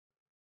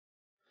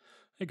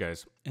Hey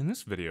guys, in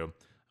this video,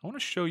 I want to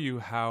show you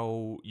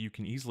how you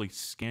can easily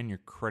scan your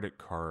credit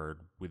card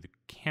with a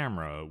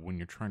camera when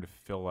you're trying to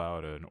fill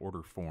out an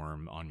order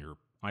form on your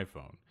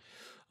iPhone.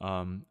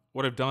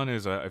 What I've done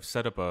is I've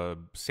set up a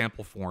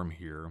sample form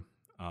here.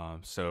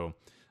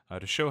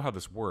 To show how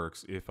this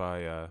works, if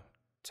I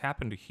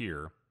tap into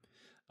here,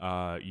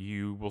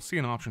 you will see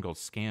an option called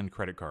Scan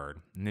Credit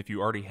Card. And if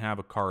you already have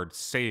a card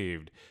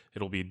saved,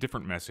 it'll be a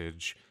different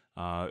message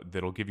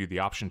that'll give you the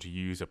option to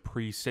use a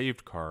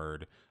pre-saved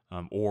card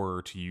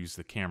or to use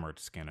the camera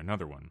to scan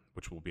another one,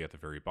 which will be at the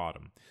very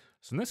bottom.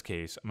 So in this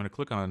case, I'm going to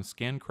click on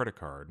Scan Credit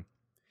Card,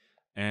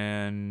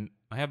 and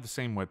I have the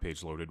same web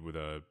page loaded with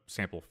a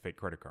sample fake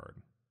credit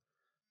card.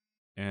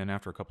 And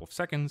after a couple of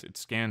seconds, it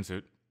scans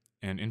it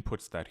and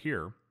inputs that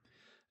here.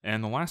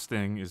 And the last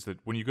thing is that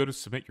when you go to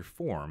submit your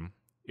form,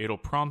 it'll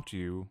prompt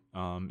you,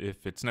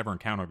 if it's never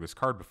encountered this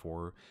card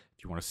before,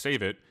 if you want to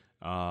save it,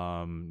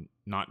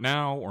 not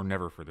now or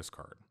never for this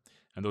card.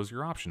 And those are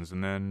your options.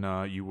 And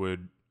then you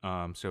would,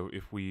 so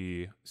if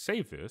we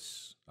save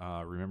this,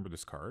 remember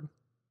this card,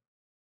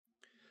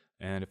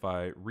 and if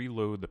I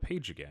reload the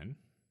page again,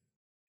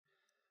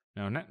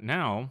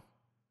 now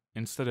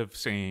instead of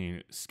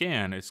saying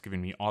scan, it's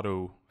giving me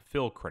auto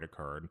fill credit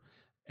card,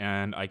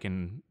 and I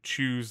can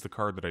choose the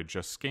card that I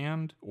just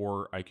scanned,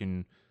 or I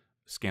can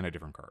scan a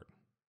different card.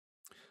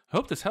 I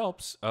hope this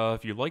helps.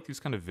 If you like these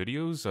kind of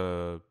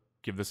videos,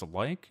 give this a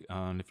like.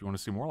 And if you want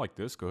to see more like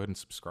this, go ahead and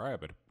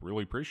subscribe. I'd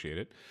really appreciate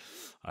it.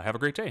 Have a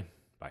great day.